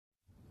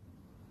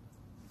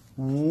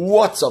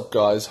What's up,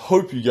 guys?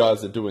 Hope you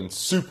guys are doing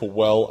super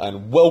well,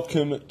 and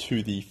welcome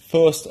to the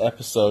first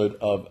episode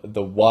of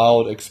the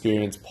Wild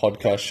Experience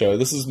podcast show.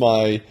 This is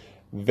my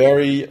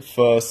very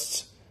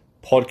first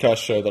podcast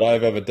show that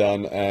I've ever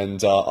done,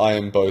 and I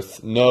am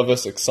both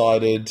nervous,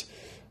 excited,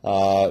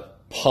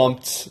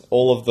 pumped,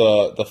 all of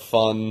the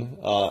fun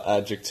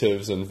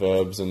adjectives and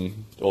verbs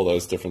and all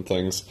those different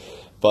things.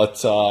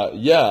 But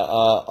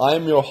I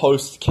am your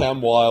host,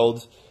 Cam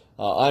Wild.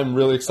 I'm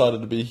really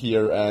excited to be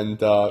here,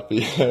 and we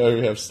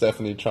have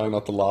Stephanie trying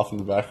not to laugh in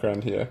the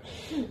background here.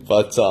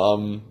 But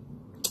I'm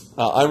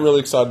really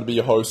excited to be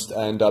your host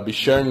and be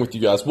sharing with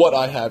you guys what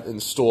I have in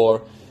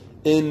store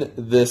in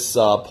this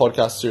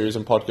podcast series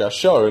and podcast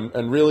show,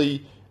 and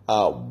really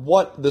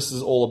what this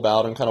is all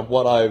about, and kind of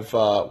what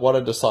I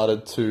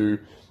decided to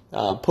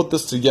put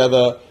this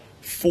together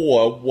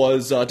for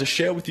was to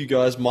share with you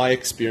guys my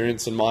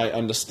experience and my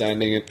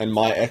understanding and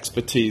my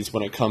expertise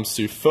when it comes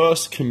to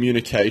first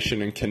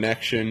communication and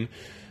connection,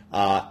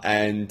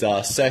 and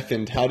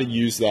second, how to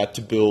use that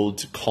to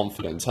build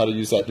confidence,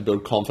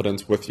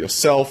 with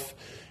yourself,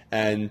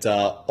 and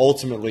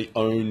ultimately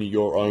own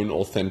your own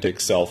authentic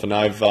self. And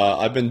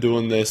I've been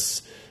doing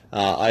this.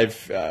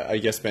 I've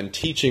been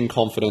teaching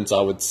confidence,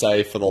 I would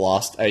say, for the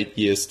last 8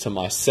 years to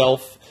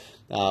myself.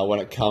 When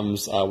that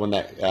comes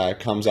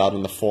out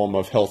in the form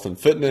of health and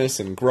fitness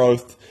and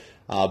growth,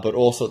 but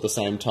also at the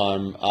same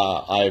time,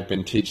 I've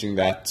been teaching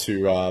that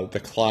to the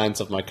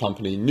clients of my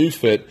company,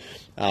 NewFit,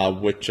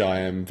 which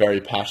I am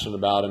very passionate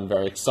about and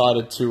very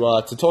excited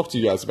to talk to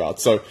you guys about.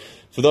 So,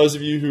 for those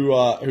of you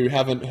who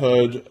haven't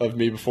heard of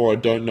me before or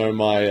don't know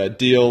my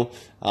deal,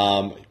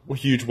 a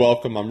huge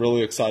welcome. I'm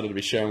really excited to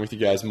be sharing with you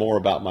guys more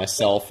about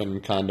myself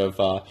and kind of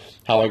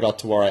how I got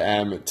to where I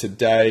am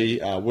today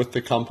with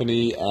the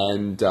company.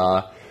 And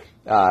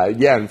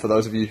and for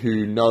those of you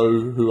who know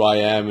who I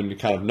am and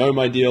kind of know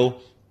my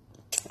deal,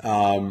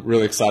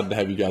 really excited to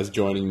have you guys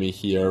joining me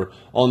here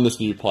on this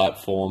new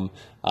platform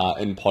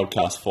in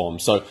podcast form.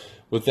 So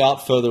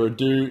without further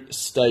ado,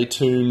 stay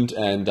tuned,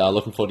 and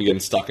looking forward to getting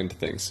stuck into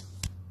things.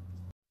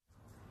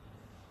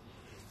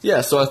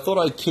 Yeah, so I thought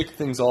I'd kick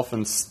things off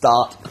and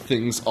start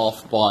things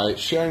off by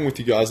sharing with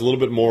you guys a little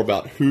bit more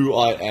about who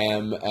I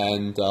am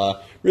and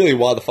really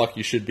why the fuck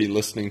you should be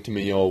listening to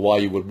me, or why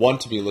you would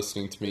want to be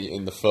listening to me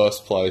in the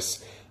first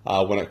place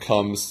when it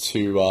comes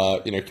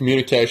to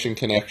communication,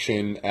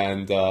 connection,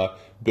 and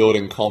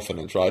building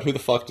confidence, right? Who the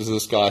fuck does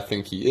this guy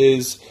think he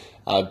is?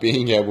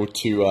 Being able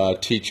to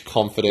teach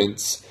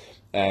confidence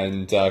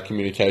and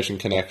communication,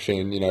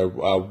 connection,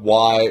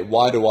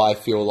 why do I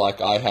feel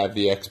like I have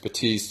the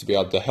expertise to be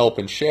able to help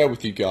and share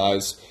with you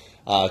guys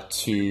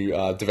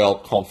to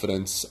develop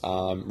confidence,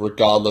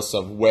 regardless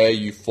of where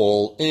you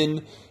fall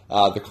in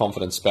the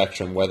confidence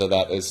spectrum, whether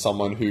that is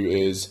someone who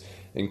is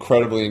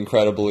incredibly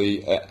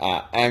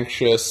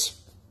anxious,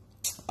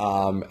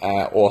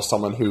 or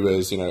someone who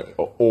is,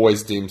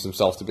 always deems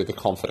himself to be the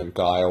confident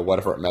guy, or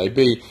whatever it may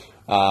be.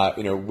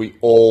 We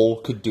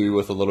all could do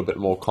with a little bit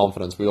more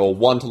confidence. We all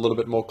want a little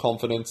bit more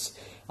confidence.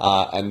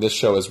 And this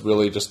show is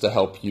really just to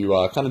help you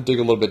kind of dig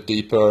a little bit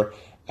deeper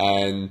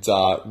and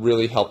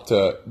really help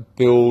to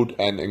build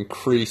and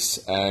increase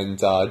and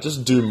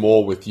just do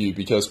more with you,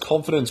 because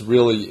confidence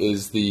really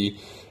is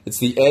it's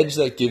the edge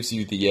that gives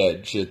you the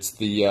edge. It's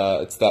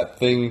that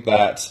thing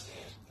that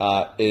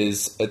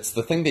it's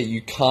the thing that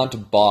you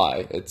can't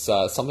buy. It's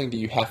something that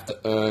you have to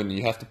earn.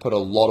 You have to put a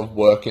lot of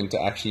work in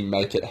to actually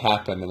make it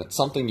happen, and it's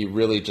something you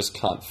really just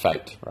can't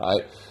fake,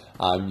 right?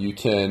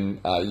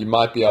 You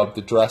might be able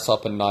to dress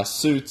up in nice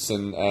suits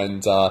and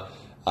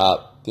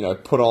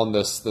put on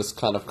this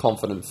kind of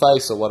confident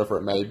face or whatever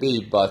it may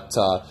be, but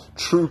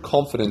true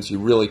confidence you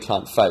really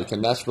can't fake,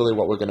 and that's really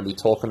what we're going to be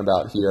talking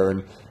about here,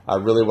 and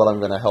really what I'm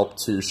going to help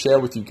to share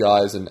with you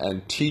guys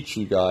and teach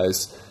you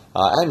guys.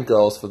 And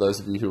girls, for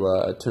those of you who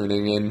are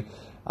tuning in,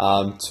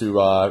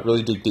 to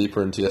really dig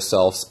deeper into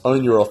yourselves,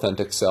 own your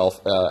authentic self,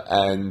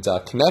 and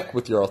connect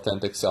with your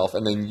authentic self,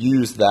 and then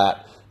use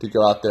that to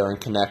go out there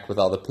and connect with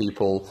other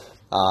people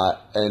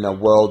in a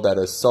world that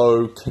is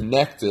so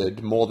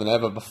connected more than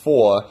ever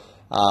before,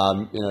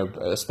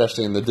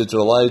 especially in the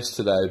digital age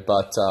today,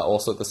 but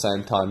also at the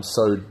same time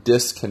so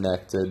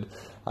disconnected.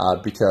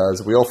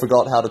 Because we all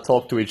forgot how to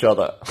talk to each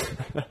other.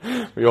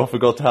 We all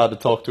forgot how to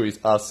talk to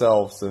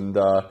ourselves and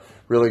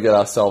really get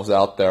ourselves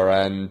out there.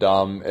 And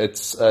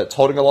it's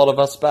holding a lot of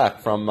us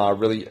back from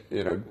really,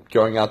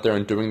 going out there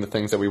and doing the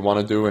things that we want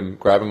to do and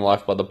grabbing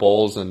life by the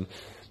balls. And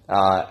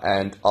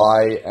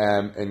I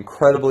am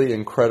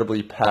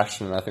incredibly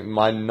passionate. I think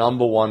my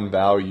number one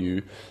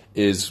value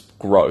is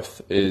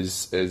growth,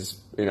 is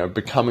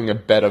becoming a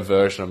better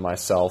version of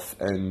myself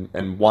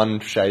in one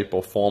shape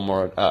or form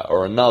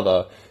or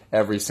another.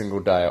 Every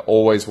single day. I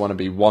always want to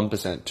be 1%,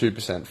 2%,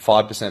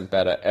 5%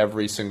 better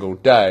every single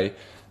day.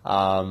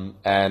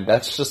 And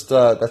that's just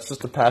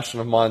a passion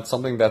of mine,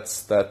 something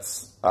that's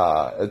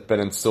it's been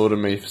instilled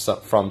in me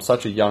from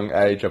such a young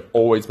age. I've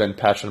always been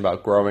passionate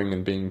about growing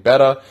and being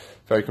better,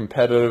 very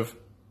competitive,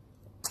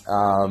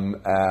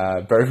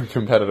 very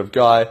competitive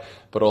guy,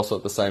 but also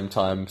at the same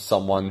time,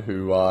 someone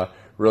who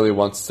really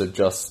wants to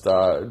just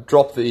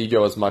drop the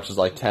ego as much as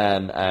I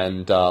can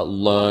and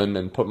learn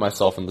and put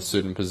myself in the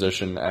student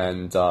position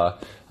and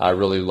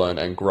really learn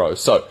and grow.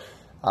 So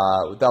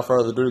without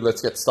further ado,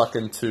 let's get stuck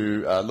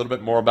into a little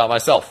bit more about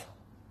myself.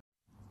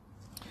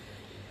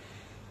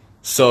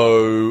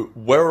 So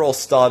where it all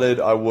started,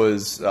 I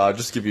was,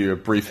 just give you a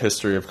brief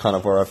history of kind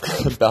of where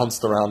I've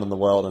bounced around in the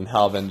world and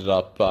how I've ended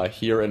up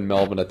here in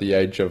Melbourne at the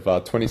age of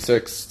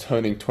 26,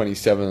 turning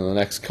 27 in the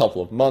next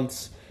couple of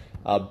months.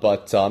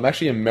 But I'm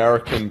actually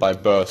American by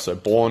birth, so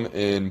born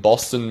in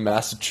Boston,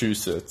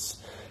 Massachusetts,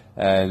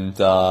 and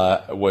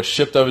was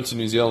shipped over to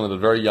New Zealand at a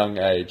very young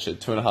age,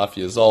 at 2.5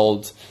 years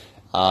old,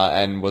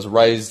 and was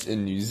raised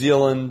in New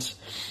Zealand.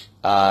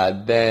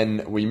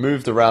 Then we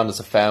moved around as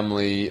a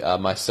family,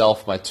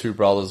 myself, my two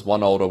brothers,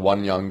 one older,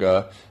 one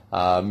younger,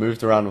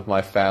 moved around with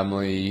my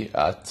family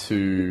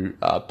to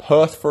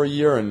Perth for a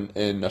year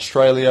in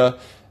Australia.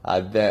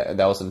 That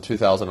was in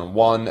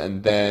 2001,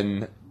 and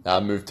then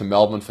moved to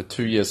Melbourne for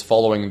 2 years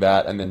following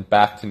that, and then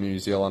back to New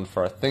Zealand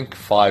for, I think,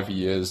 5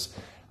 years,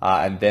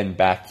 and then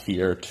back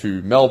here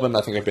to Melbourne.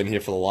 I think I've been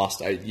here for the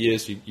last 8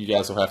 years. You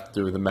guys will have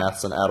to do the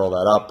maths and add all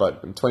that up, but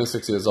I'm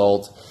 26 years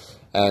old.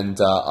 And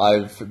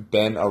I've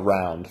been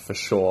around for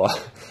sure.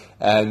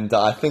 And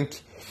I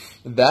think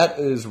that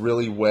is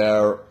really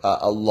where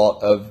a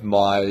lot of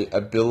my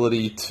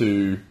ability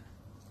to,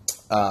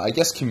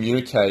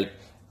 communicate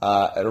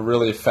at a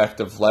really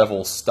effective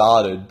level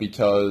started,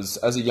 because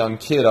as a young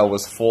kid, I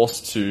was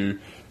forced to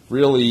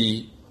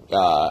really,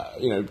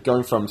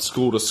 going from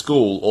school to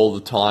school all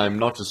the time,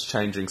 not just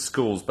changing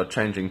schools, but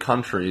changing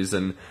countries,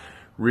 and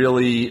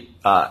really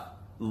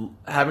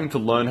having to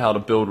learn how to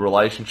build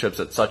relationships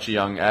at such a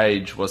young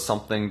age was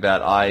something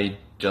that I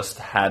just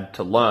had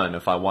to learn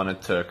if I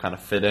wanted to kind of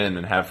fit in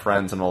and have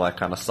friends and all that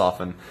kind of stuff.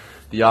 And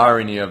the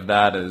irony of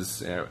that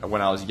is,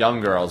 when I was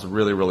younger, I was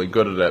really, really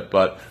good at it.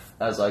 But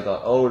as I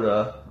got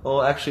older,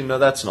 well, actually, no,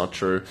 that's not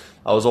true.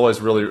 I was always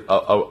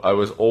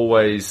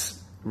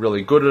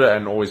really good at it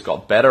and always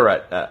got better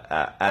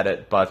at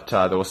it. But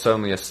there was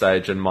certainly a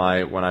stage when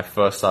I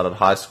first started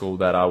high school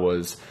that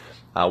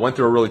I went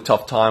through a really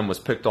tough time, was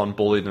picked on,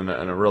 bullied in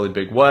a really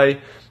big way,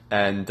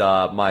 and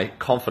my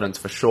confidence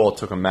for sure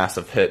took a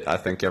massive hit. I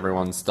think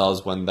everyone's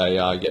does when they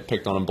get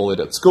picked on and bullied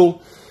at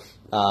school.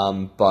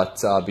 But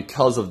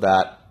because of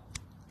that,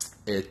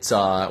 it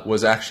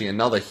was actually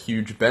another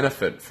huge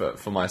benefit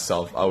for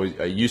myself.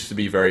 I used to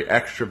be very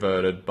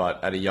extroverted,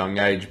 but at a young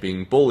age,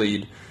 being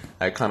bullied,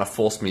 it kind of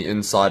forced me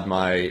inside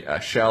my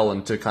shell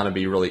and to kind of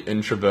be really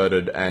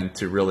introverted and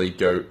to really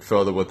go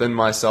further within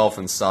myself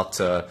and start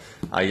to,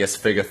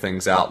 figure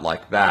things out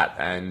like that.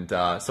 And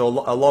so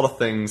a lot of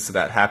things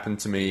that happened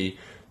to me,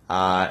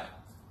 of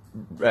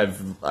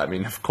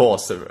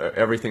course,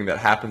 everything that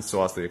happens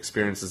to us, the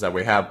experiences that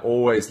we have,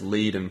 always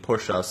lead and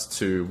push us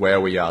to where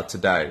we are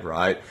today,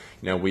 right?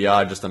 We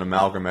are just an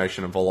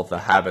amalgamation of all of the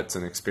habits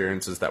and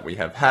experiences that we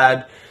have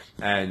had.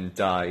 And,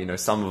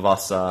 some of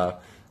us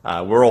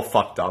we're all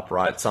fucked up,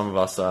 right? Some of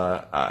us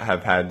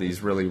have had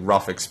these really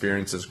rough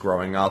experiences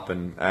growing up,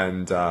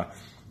 and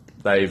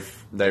they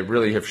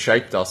really have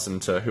shaped us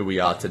into who we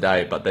are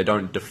today. But they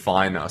don't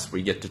define us.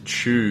 We get to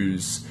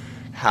choose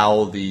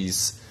how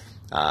these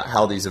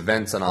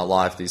events in our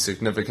life, these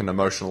significant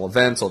emotional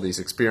events, or these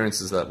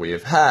experiences that we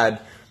have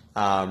had,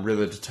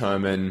 really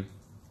determine.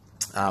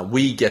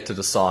 We get to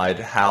decide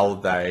how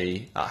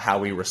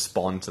we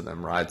respond to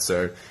them, right?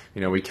 So,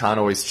 we can't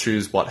always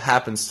choose what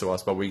happens to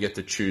us, but we get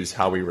to choose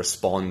how we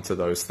respond to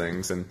those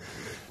things. And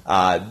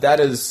that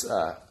is,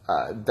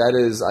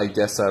 I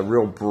guess, a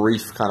real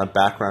brief kind of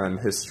background and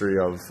history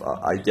of,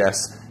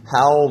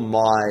 how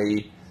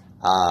my,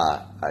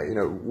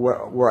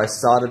 where I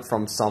started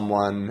from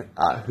someone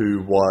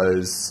who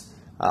was.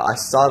 I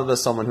started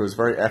as someone who was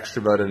very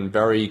extroverted and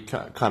very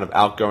kind of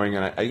outgoing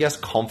and I guess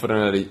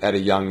confident at a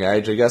young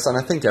age, I guess. And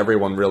I think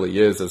everyone really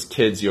is. As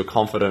kids, you're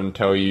confident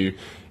until you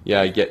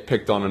get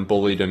picked on and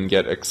bullied and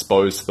get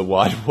exposed to the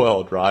wide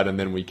world, right? And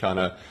then we kind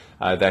of,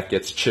 that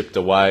gets chipped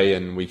away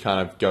and we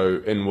kind of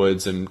go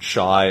inwards and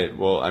shy.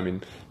 Well,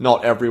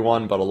 not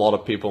everyone, but a lot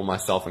of people,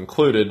 myself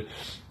included.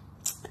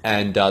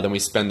 And then we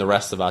spend the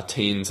rest of our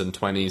teens and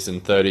 20s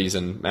and 30s.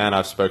 And man,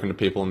 I've spoken to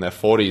people in their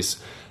 40s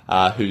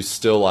who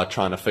still are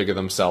trying to figure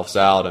themselves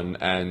out,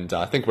 and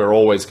I think we're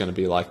always going to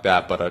be like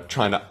that, but are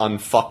trying to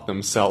unfuck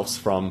themselves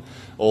from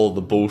all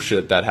the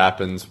bullshit that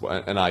happens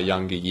in our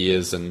younger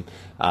years and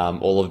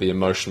all of the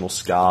emotional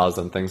scars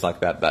and things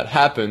like that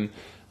happen,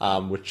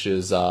 which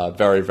is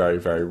very, very,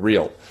 very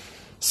real.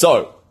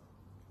 So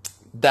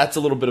that's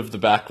a little bit of the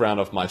background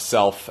of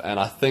myself,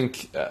 and I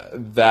think I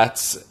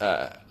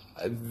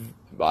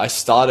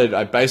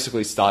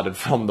basically started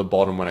from the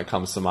bottom when it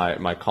comes to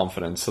my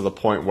confidence, to the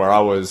point where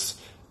I was,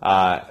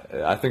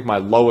 I think my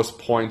lowest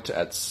point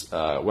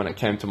when it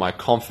came to my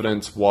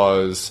confidence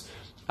was,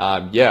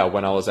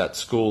 when I was at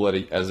school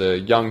as a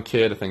young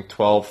kid, I think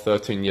 12,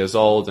 13 years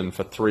old, and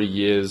for 3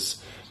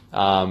 years,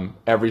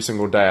 every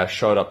single day I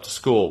showed up to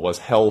school was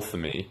hell for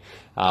me.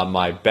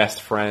 My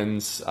best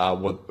friends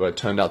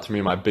turned out to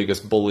be my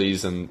biggest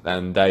bullies,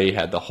 and they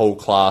had the whole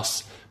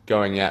class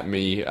going at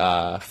me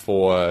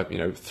for a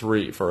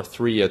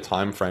 3-year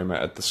time frame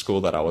at the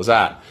school that I was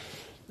at.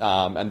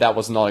 And that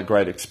was not a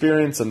great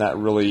experience, and that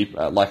really,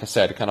 like I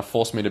said, kind of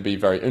forced me to be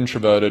very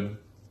introverted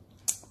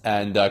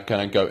and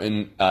kind of go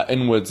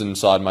inwards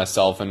inside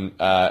myself, and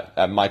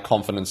my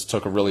confidence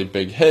took a really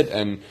big hit,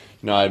 and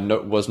I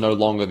was no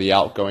longer the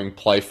outgoing,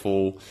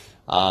 playful,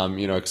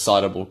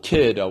 excitable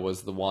kid. I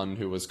was the one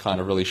who was kind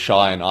of really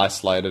shy and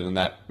isolated, and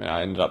that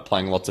I ended up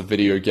playing lots of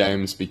video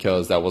games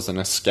because that was an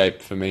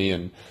escape for me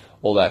and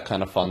all that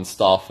kind of fun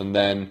stuff. And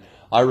then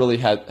I really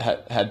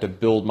had to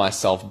build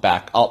myself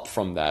back up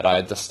from that. I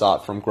had to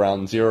start from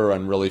ground zero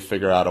and really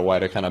figure out a way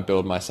to kind of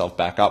build myself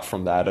back up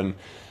from that. And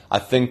I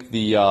think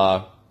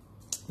the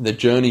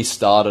journey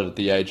started at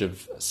the age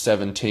of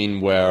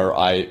 17, where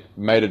I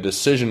made a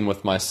decision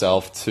with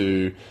myself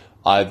to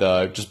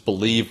either just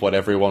believe what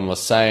everyone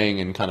was saying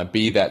and kind of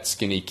be that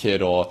skinny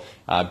kid, or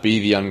be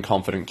the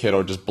unconfident kid,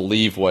 or just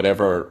believe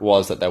whatever it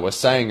was that they were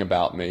saying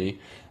about me,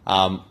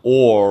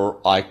 or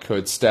I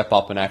could step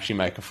up and actually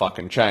make a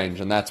fucking change.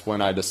 And that's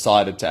when I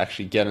decided to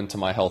actually get into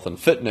my health and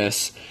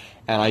fitness,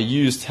 and I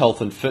used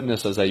health and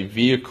fitness as a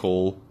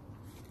vehicle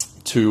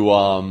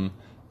to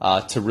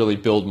really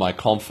build my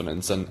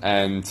confidence,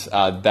 and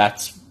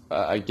that's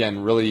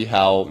again really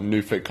how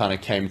NewFit kind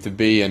of came to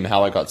be, and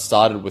how I got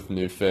started with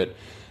NewFit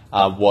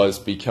was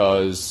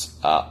because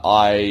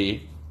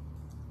I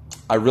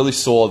really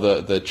saw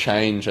the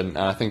change, and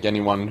I think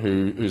anyone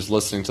who's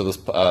listening to this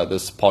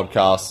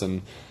podcast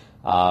and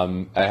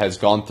has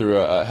gone through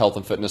a health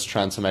and fitness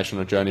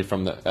transformational journey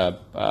from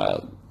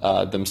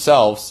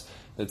themselves.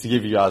 To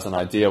give you guys an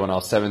idea, when I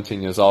was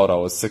 17 years old, I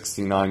was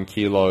 69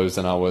 kilos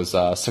and I was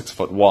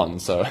 6'1".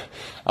 So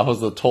I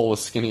was the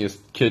tallest, skinniest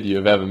kid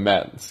you've ever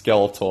met,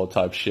 Skeletor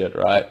type shit,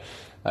 right?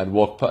 I'd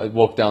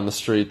walk down the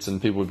streets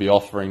and people would be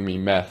offering me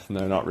meth.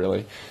 No, not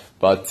really,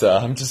 but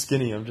I'm just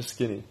skinny.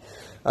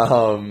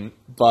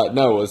 But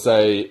no,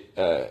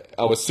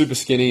 I was super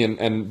skinny,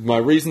 and my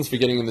reasons for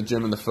getting in the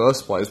gym in the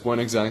first place weren't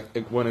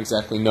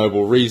exactly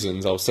noble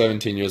reasons. I was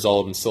 17 years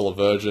old and still a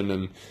virgin,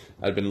 and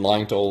I'd been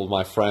lying to all of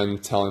my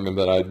friends, telling them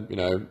that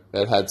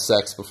I'd had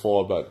sex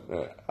before, but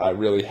I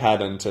really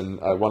hadn't, and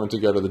I wanted to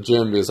go to the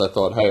gym because I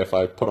thought, hey, if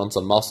I put on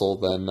some muscle,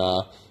 then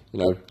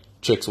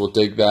chicks will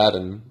dig that,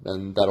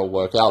 and that'll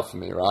work out for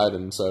me, right?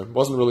 And so it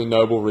wasn't really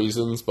noble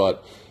reasons,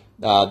 but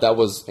it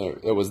was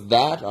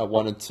that I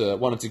wanted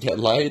to get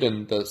laid,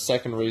 and the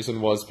second reason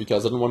was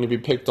because I didn't want to be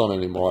picked on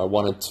anymore. I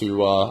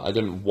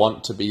didn't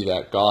want to be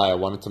that guy. I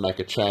wanted to make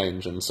a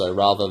change, and so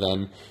rather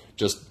than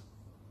just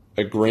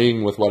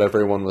agreeing with what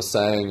everyone was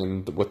saying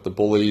and with the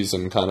bullies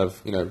and kind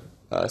of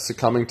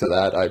succumbing to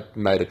that, I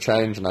made a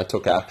change and I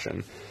took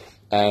action.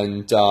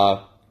 And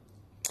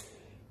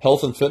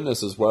health and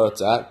fitness is where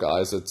it's at,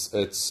 guys. It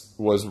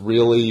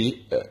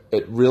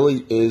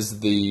really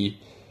is the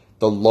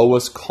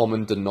lowest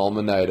common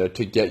denominator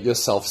to get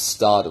yourself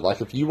started.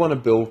 Like, if you want to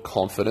build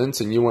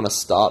confidence and you want to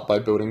start by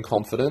building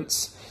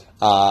confidence,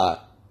 and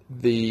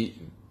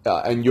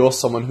you're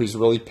someone who's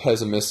really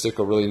pessimistic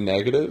or really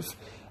negative,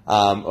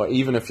 or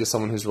even if you're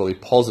someone who's really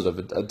positive,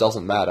 it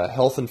doesn't matter.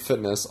 Health and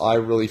fitness, I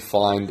really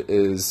find,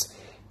 is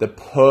the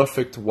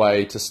perfect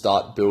way to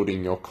start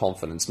building your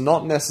confidence.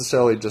 Not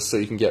necessarily just so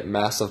you can get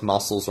massive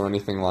muscles or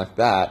anything like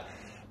that,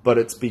 but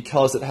it's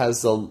because it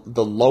has the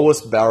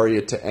lowest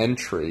barrier to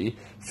entry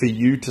for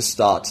you to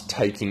start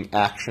taking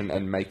action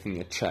and making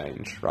a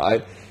change,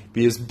 right?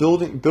 Because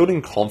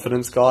building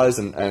confidence, guys,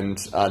 and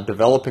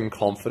developing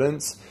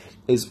confidence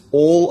is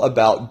all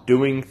about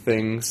doing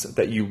things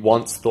that you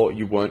once thought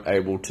you weren't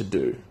able to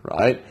do,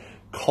 right?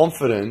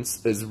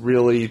 Confidence is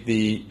really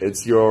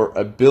it's your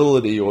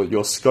ability, or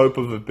your scope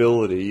of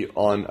ability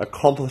on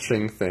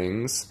accomplishing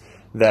things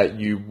that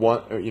you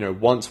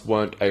once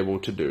weren't able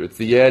to do. It's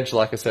the edge,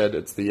 like I said,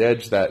 it's the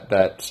edge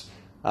that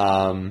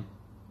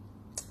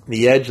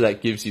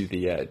gives you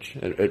the edge.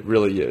 It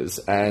really is.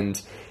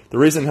 And the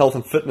reason health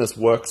and fitness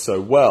works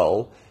so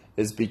well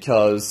is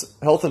because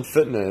health and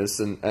fitness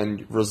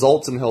and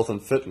results in health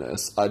and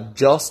fitness are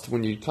just,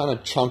 when you kind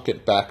of chunk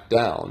it back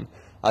down,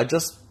 are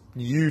just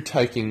you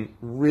taking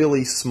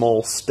really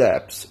small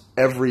steps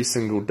every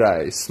single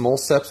day. Small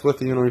steps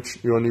with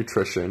your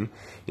nutrition,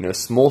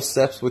 small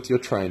steps with your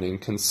training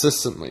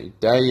consistently,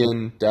 day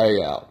in, day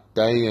out,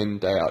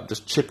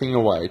 just chipping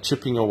away.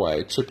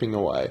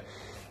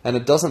 And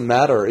it doesn't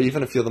matter,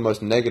 even if you're the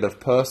most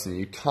negative person,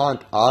 you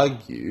can't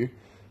argue.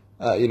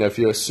 If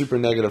you're a super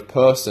negative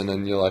person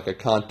and you're like, I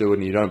can't do it,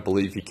 and you don't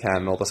believe you can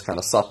and all this kind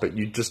of stuff, but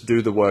you just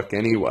do the work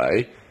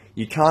anyway,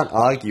 you can't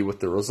argue with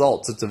the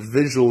results. It's a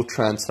visual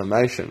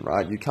transformation,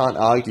 right? You can't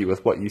argue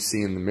with what you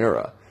see in the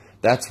mirror.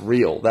 That's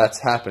real.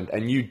 That's happened.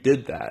 And you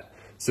did that.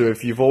 So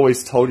if you've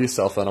always told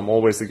yourself that I'm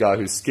always the guy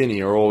who's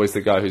skinny or always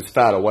the guy who's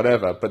fat or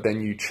whatever, but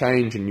then you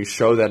change and you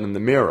show that in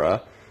the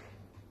mirror,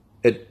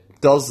 it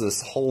does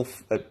this whole,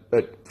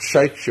 it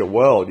shakes your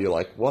world. You're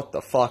like, what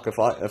the fuck?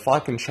 If I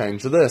can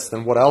change this,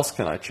 then what else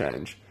can I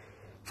change?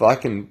 If I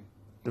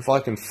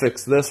can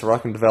fix this, or I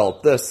can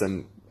develop this,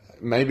 and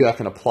maybe I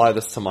can apply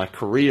this to my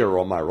career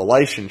or my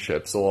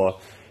relationships, or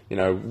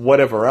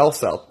whatever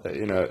else out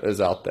there,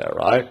 is out there,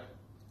 right?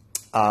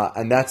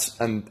 And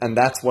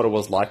that's what it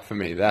was like for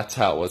me. That's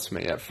how it was for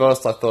me. At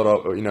first, I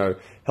thought,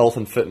 health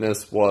and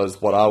fitness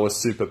was what I was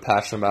super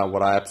passionate about,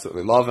 what I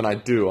absolutely love, and I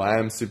do. I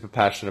am super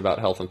passionate about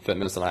health and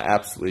fitness, and I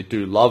absolutely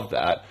do love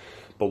that.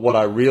 But what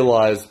I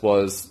realized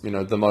was,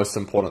 the most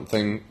important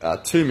thing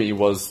to me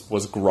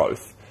was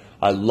growth.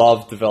 I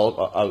love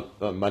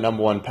my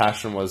number one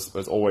passion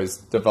was always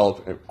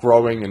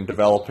growing and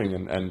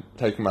developing and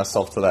taking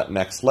myself to that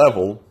next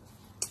level,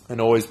 and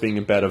always being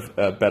a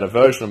better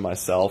version of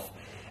myself.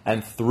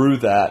 And through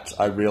that,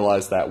 I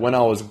realized that when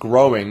I was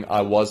growing,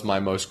 I was my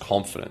most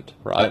confident,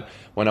 right?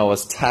 When I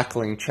was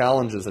tackling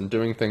challenges and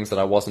doing things that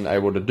I wasn't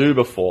able to do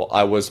before,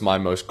 I was my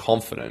most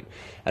confident.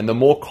 And the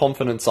more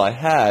confidence I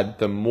had,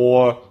 the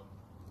more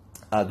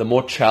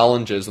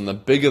challenges and the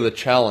bigger the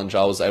challenge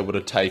I was able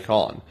to take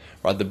on,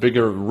 right? The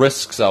bigger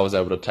risks I was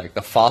able to take,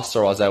 the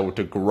faster I was able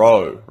to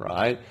grow,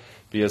 right?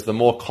 Because the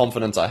more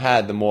confidence I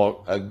had, the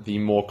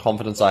more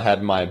confidence I had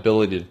in my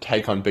ability to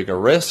take on bigger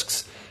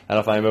risks. And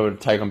if I'm able to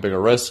take on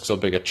bigger risks or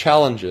bigger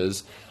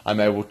challenges,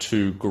 I'm able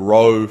to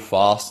grow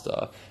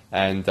faster.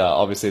 And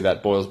obviously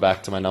that boils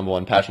back to my number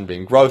one passion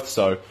being growth.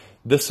 So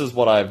this is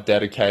what I've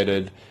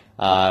dedicated,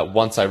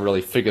 once I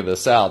really figure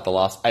this out, the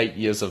last 8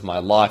 years of my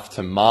life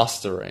to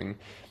mastering.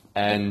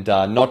 And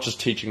not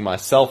just teaching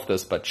myself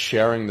this, but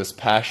sharing this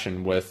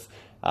passion with.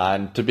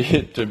 And to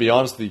be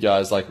honest with you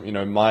guys,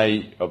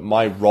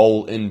 my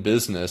role in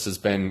business has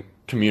been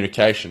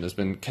communication, has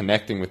been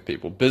connecting with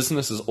people.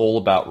 Business is all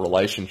about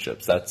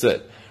relationships. That's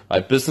it,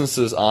 right?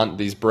 Businesses aren't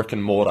these brick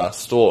and mortar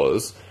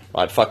stores,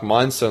 right? Fuck,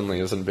 mine certainly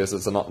isn't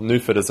business.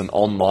 Newfit is an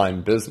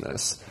online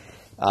business.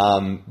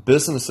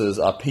 Businesses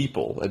are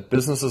people.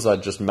 Businesses are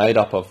just made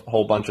up of a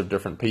whole bunch of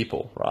different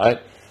people, right?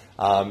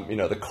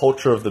 The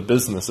culture of the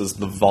business is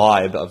the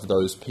vibe of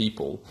those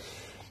people.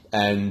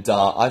 And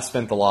I've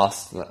spent the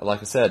last, like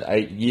I said,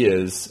 8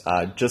 years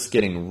just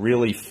getting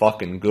really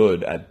fucking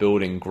good at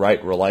building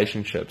great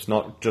relationships.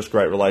 Not just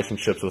great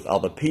relationships with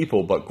other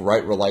people, but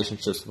great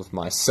relationships with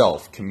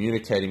myself,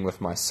 communicating with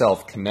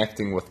myself,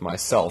 connecting with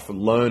myself,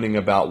 learning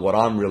about what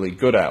I'm really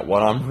good at,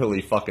 what I'm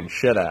really fucking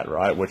shit at,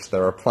 right? Which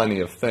there are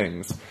plenty of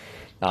things.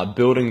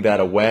 Building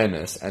that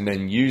awareness and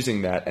then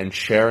using that and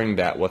sharing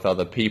that with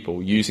other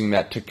people, using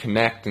that to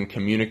connect and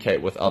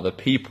communicate with other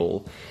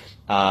people.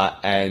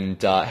 And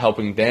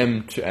helping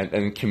them to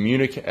and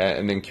communicate,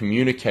 and then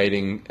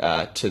communicating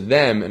to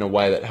them in a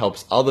way that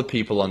helps other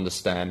people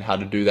understand how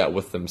to do that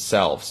with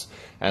themselves.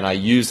 And I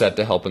use that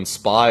to help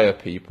inspire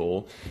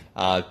people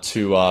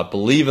to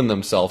believe in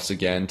themselves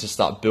again, to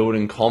start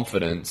building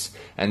confidence,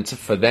 and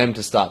for them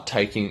to start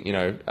taking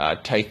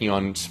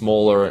on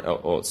smaller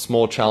or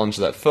small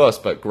challenges at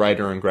first, but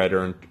greater and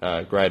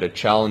greater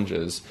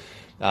challenges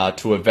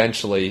to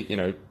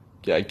eventually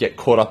get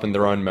caught up in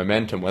their own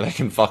momentum where they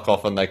can fuck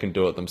off and they can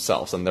do it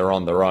themselves and they're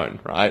on their own,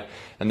 right?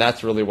 And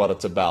that's really what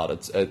it's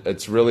about.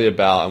 It's really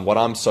about, and what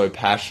I'm so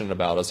passionate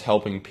about is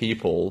helping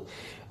people,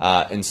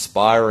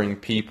 inspiring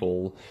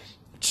people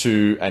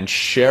and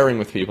sharing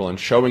with people and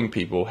showing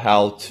people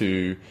how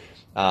to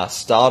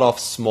start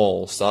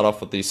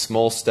off with these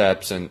small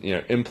steps and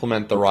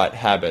implement the right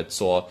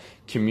habits, or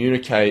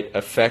communicate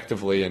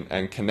effectively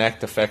and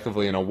connect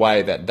effectively in a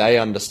way that they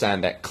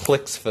understand, that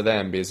clicks for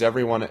them, because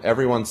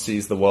everyone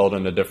sees the world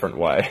in a different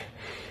way,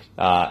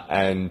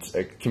 and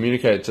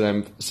communicate to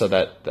them so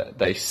that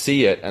they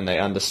see it and they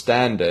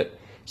understand it,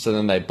 so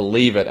then they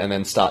believe it and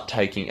then start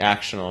taking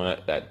action on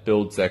it. That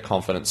builds their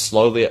confidence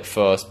slowly at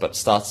first, but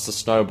starts to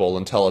snowball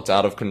until it's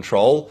out of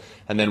control.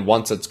 And then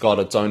once it's got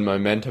its own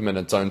momentum and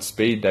its own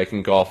speed, they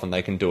can go off and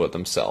they can do it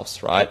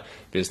themselves, right?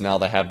 Because now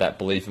they have that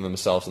belief in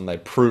themselves and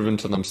they've proven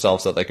to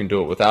themselves that they can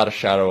do it without a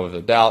shadow of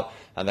a doubt,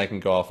 and they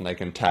can go off and they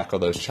can tackle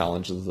those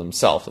challenges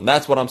themselves. And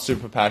that's what I'm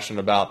super passionate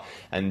about,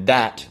 and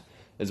that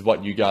is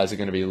what you guys are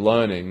going to be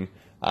learning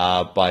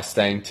by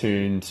staying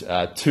tuned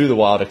to the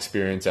Wild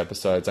Experience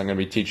episodes. I'm going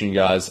to be teaching you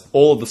guys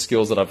all of the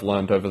skills that I've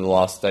learned over the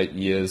last 8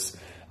 years,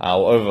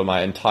 over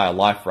my entire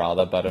life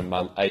rather, but in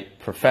my 8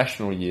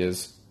 professional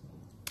years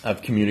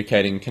of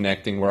communicating,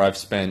 connecting, where I've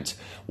spent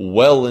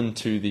well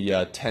into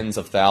the tens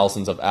of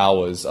thousands of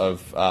hours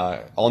of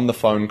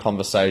on-the-phone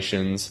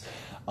conversations,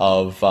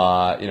 of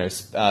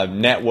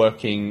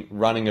networking,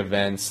 running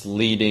events,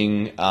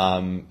 leading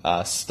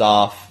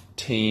staff,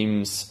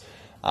 teams,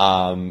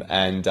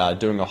 and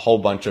doing a whole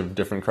bunch of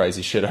different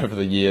crazy shit over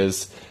the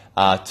years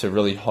to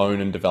really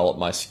hone and develop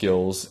my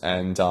skills.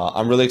 And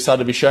I'm really excited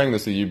to be sharing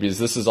this with you, because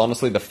this is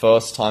honestly the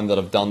first time that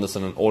I've done this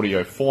in an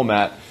audio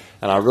format,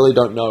 and I really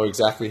don't know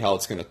exactly how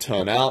it's going to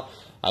turn out.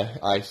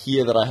 I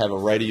hear that I have a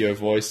radio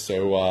voice,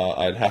 so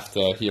I'd have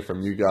to hear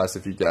from you guys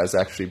if you guys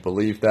actually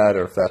believe that,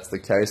 or if that's the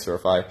case, or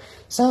if I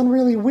sound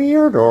really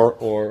weird,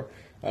 or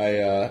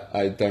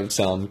I don't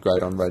sound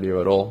great on radio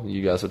at all.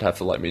 You guys would have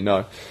to let me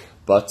know.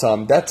 But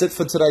that's it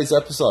for today's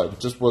episode. It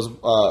just was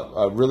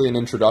really an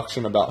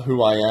introduction about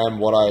who I am,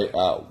 what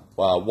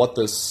what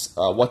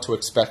to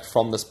expect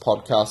from this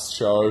podcast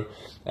show,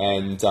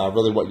 and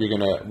really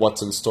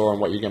what's in store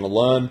and what you're gonna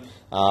learn.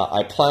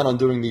 I plan on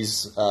doing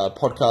these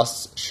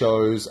podcast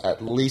shows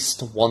at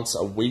least once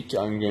a week.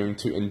 I'm going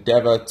to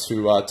endeavor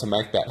to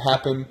make that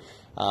happen.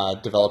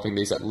 Developing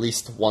these at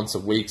least once a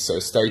week, so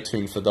stay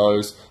tuned for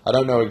those. I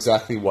don't know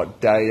exactly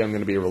what day I'm going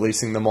to be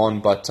releasing them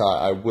on, but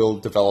I will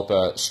develop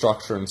a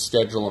structure and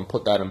schedule and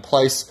put that in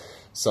place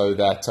so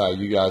that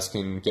you guys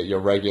can get your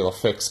regular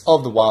fix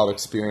of the Wild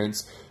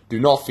Experience. Do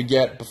not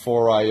forget,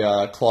 before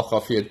I clock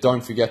off here,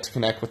 don't forget to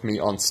connect with me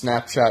on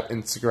Snapchat,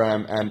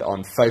 Instagram, and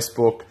on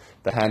Facebook.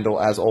 The handle,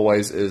 as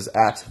always, is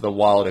at The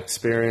Wild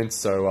Experience,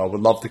 so I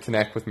would love to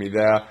connect with me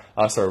there.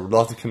 Would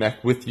love to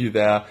connect with you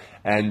there.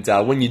 And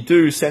when you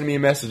do, send me a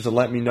message and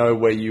let me know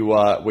where you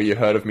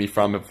heard of me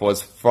from. If it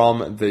was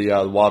from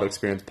the Wild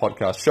Experience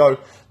podcast show,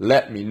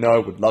 let me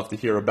know. Would love to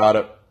hear about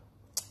it.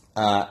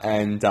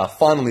 And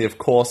finally, of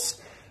course,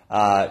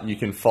 you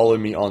can follow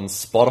me on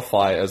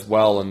Spotify as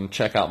well and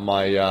check out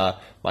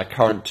my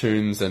current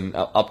tunes and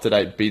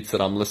up-to-date beats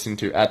that I'm listening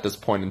to at this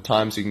point in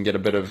time, so you can get a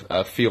bit of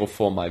a feel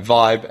for my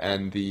vibe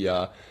and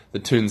the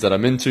tunes that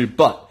I'm into.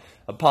 But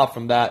apart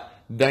from that,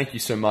 thank you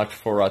so much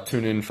for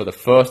tuning in for the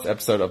first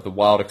episode of The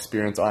Wild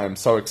Experience. I am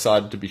so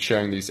excited to be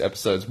sharing these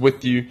episodes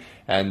with you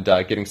and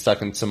getting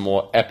stuck in some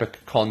more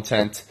epic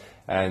content.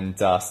 And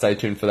stay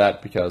tuned for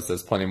that, because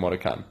there's plenty more to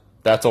come.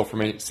 That's all from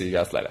me. See you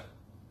guys later.